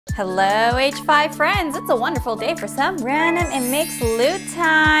Hello H5 friends, it's a wonderful day for some random and mixed loot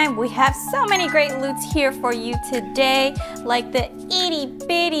time. We have so many great loots here for you today, like the itty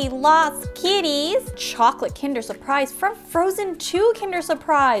bitty lost kitties, chocolate Kinder Surprise from Frozen 2 Kinder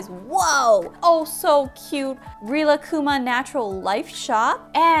Surprise. Whoa, oh so cute, Rilakkuma Natural Life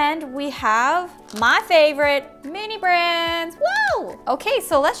Shop, and we have my favorite mini brands. Whoa! Okay,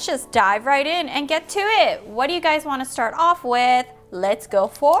 so let's just dive right in and get to it. What do you guys want to start off with? Let's go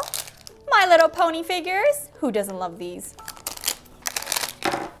for My Little Pony figures. Who doesn't love these?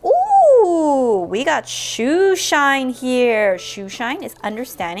 Ooh, we got Shoe Shine here. Shoe Shine is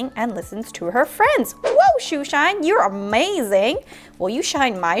understanding and listens to her friends. Whoa, Shoe Shine, you're amazing. Will you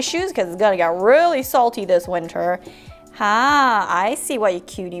shine my shoes? Because it's gonna get really salty this winter. I see what your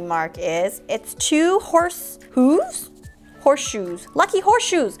cutie mark is. It's two horseshoes, lucky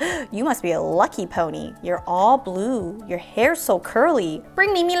horseshoes. You must be a lucky pony. You're all blue. Your hair's so curly.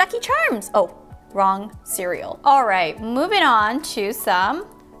 Bring me lucky charms. Oh, wrong cereal. All right, moving on to some,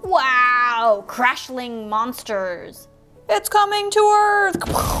 wow, crashling monsters. It's coming to Earth.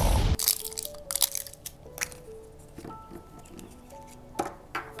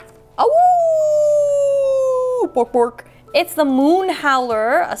 Oh, bork bork. It's the Moon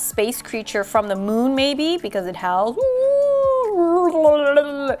Howler, a space creature from the moon maybe, because it howls.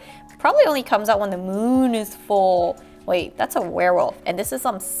 Probably only comes out when the moon is full. Wait, that's a werewolf, and this is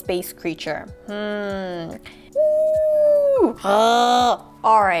some space creature. All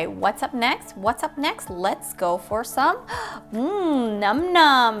right, what's up next? What's up next? Let's go for some num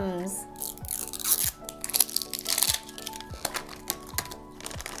nums.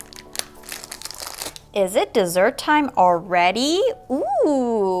 Is it dessert time already?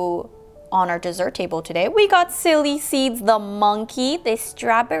 Ooh. On our dessert table today, we got Silly Seeds the monkey, the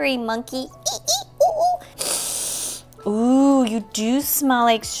strawberry monkey. Ooh, you do smell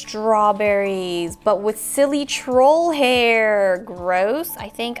like strawberries, but with silly troll hair. Gross. I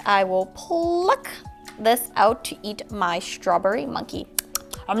think I will pluck this out to eat my strawberry monkey.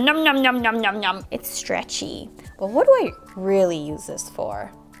 Nom nom nom nom nom nom. It's stretchy. But what do I really use this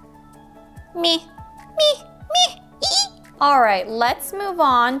for? Me. All right, let's move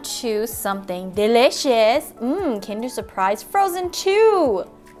on to something delicious. Kinder Surprise Frozen 2.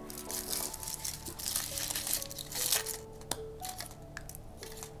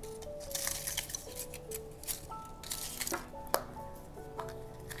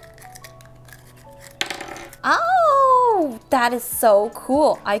 Oh, that is so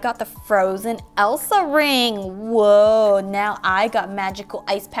cool. I got the Frozen Elsa ring. Whoa, now I got magical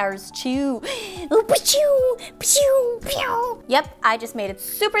ice powers too. Yep, I just made it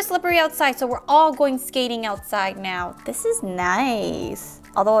super slippery outside, so we're all going skating outside now. This is nice.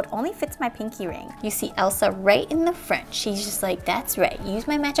 Although it only fits my pinky ring. You see Elsa right in the front. She's just like, that's right, use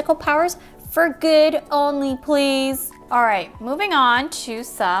my magical powers for good only, please. All right, moving on to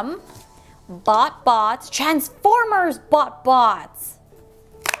some bots, Transformers bots.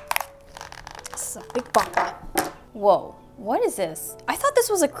 This is a big bot. Whoa, what is this? I thought this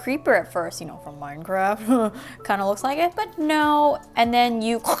was a creeper at first, you know, from Minecraft. Kind of looks like it, but no. And then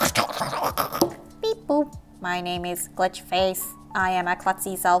you beep boop. My name is Glitch Face. I am a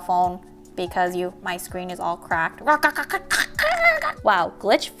klutzy cell phone because my screen is all cracked. Wow,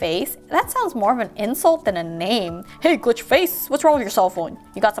 Glitch Face? That sounds more of an insult than a name. Hey, Glitch Face, what's wrong with your cell phone?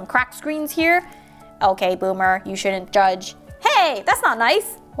 You got some cracked screens here? Okay, boomer, you shouldn't judge. Hey, that's not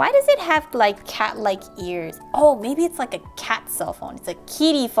nice. Why does it have like cat-like ears? Oh, maybe it's like a cat cell phone. It's a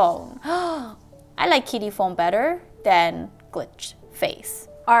kitty phone. I like kitty phone better than Glitch Face.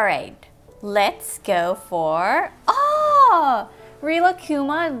 All right, let's go for,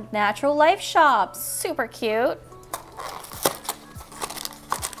 Rilakkuma Natural Life Shop. Super cute.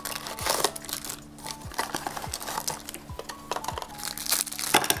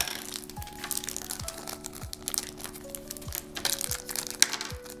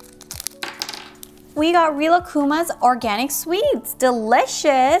 We got Rilakkuma's Organic Sweets.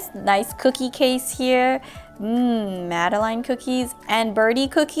 Delicious. Nice cookie case here. Madeline cookies and birdie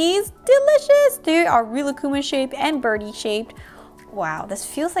cookies. Delicious. They are Rilakkuma shaped and birdie shaped. Wow, this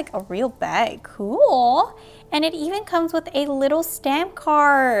feels like a real bag. Cool. And it even comes with a little stamp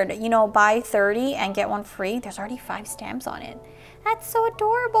card. You know, buy 30 and get one free. There's already 5 stamps on it. That's so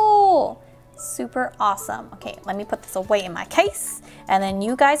adorable. Super awesome. Okay, let me put this away in my case, and then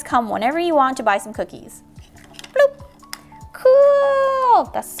you guys come whenever you want to buy some cookies. Bloop. Cool.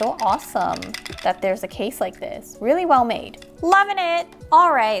 That's so awesome that there's a case like this. Really well made. Loving it.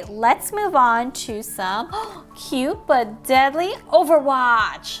 All right, let's move on to some cute but deadly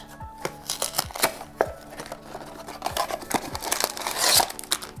Overwatch.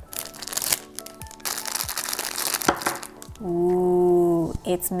 Ooh,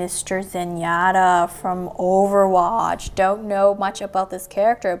 it's Mr. Zenyatta from Overwatch. Don't know much about this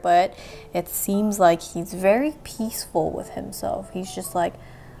character, but it seems like he's very peaceful with himself. He's just like,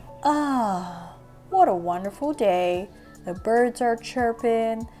 ah, what a wonderful day. The birds are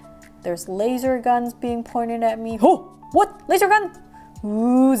chirping. There's laser guns being pointed at me. Oh, what? Laser gun?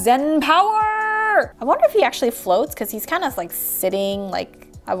 Ooh, Zen power! I wonder if he actually floats, because he's kind of like sitting, like,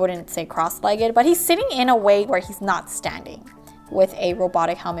 I wouldn't say cross-legged, but he's sitting in a way where he's not standing with a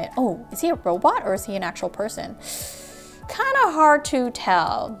robotic helmet. Oh, is he a robot or is he an actual person? Kind of hard to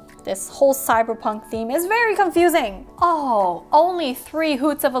tell. This whole cyberpunk theme is very confusing. Oh, only 3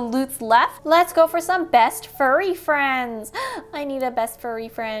 hoots of a loots left. Let's go for some best furry friends. I need a best furry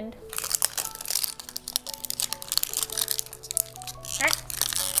friend.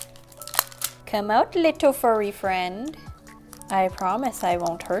 Come out, little furry friend. I promise I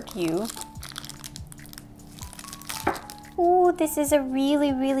won't hurt you. Ooh, this is a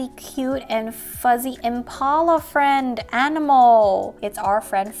really, really cute and fuzzy impala friend animal. It's our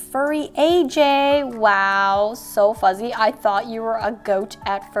friend Furry AJ. Wow, so fuzzy. I thought you were a goat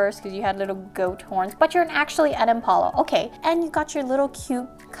at first because you had little goat horns, but you're actually an impala. Okay, and you got your little cute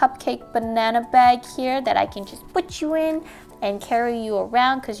cupcake banana bag here that I can just put you in and carry you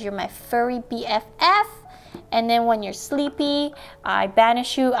around because you're my furry BFF. And then when you're sleepy, I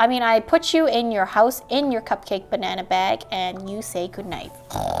put you in your house in your cupcake banana bag and you say goodnight.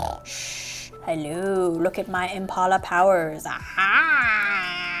 Shh. Hello, look at my impala powers.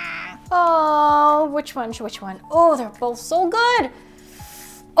 Aha! Oh, which one? Oh, they're both so good.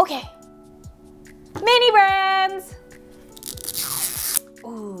 Okay. Mini brands.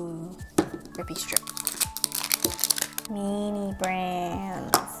 Ooh, rippy strip. Mini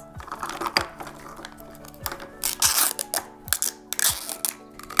brands.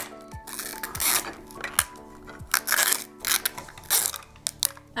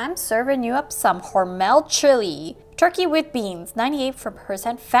 I'm serving you up some Hormel chili. Turkey with beans,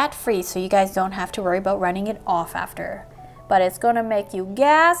 98% fat-free, so you guys don't have to worry about running it off after. But it's gonna make you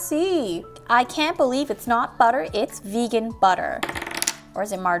gassy. I can't believe it's not butter, it's vegan butter. Or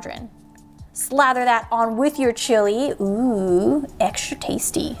is it margarine? Slather that on with your chili. Ooh, extra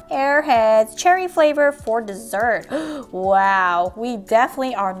tasty. Airheads, cherry flavor for dessert. Wow, we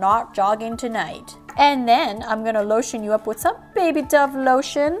definitely are not jogging tonight. And then I'm gonna lotion you up with some Baby Dove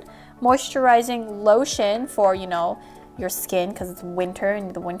lotion, moisturizing lotion for, you know, your skin because it's winter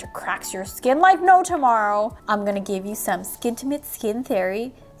and the winter cracks your skin like no tomorrow. I'm gonna give you some Skintimate Skin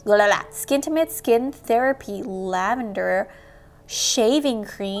Therapy Lavender shaving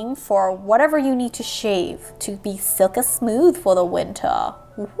cream for whatever you need to shave to be silky smooth for the winter.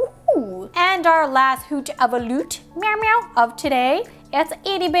 Woohoo. And our last hoot of a loot, meow meow, of today, it's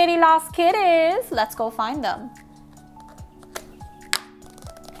itty bitty lost kitties. Let's go find them.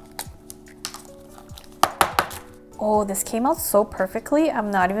 Oh, this came out so perfectly.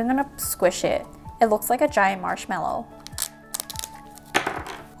 I'm not even gonna squish it. It looks like a giant marshmallow.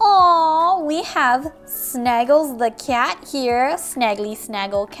 Oh, we have Snaggles the cat here. Snaggly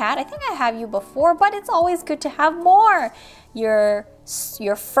Snaggle cat. I think I have you before, but it's always good to have more. Your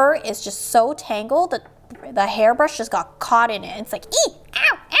fur is just so tangled that the hairbrush just got caught in it. It's like, ee,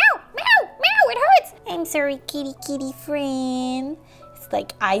 ow, ow, meow, meow, it hurts. I'm sorry, kitty friend. It's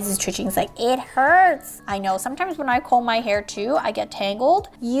like eyes is twitching. It's like, it hurts. I know, sometimes when I comb my hair too, I get tangled.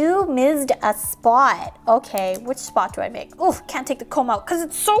 You missed a spot. Okay, which spot do I make? Oof, can't take the comb out because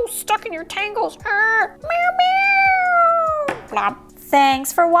it's so stuck in your tangles. Meow, meow. Blop.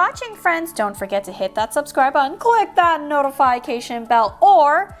 Thanks for watching, friends. Don't forget to hit that subscribe button, click that notification bell,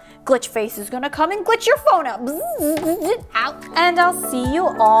 or Glitch Face is gonna come and glitch your phone up. Out. And I'll see you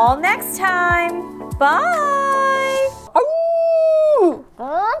all next time. Bye.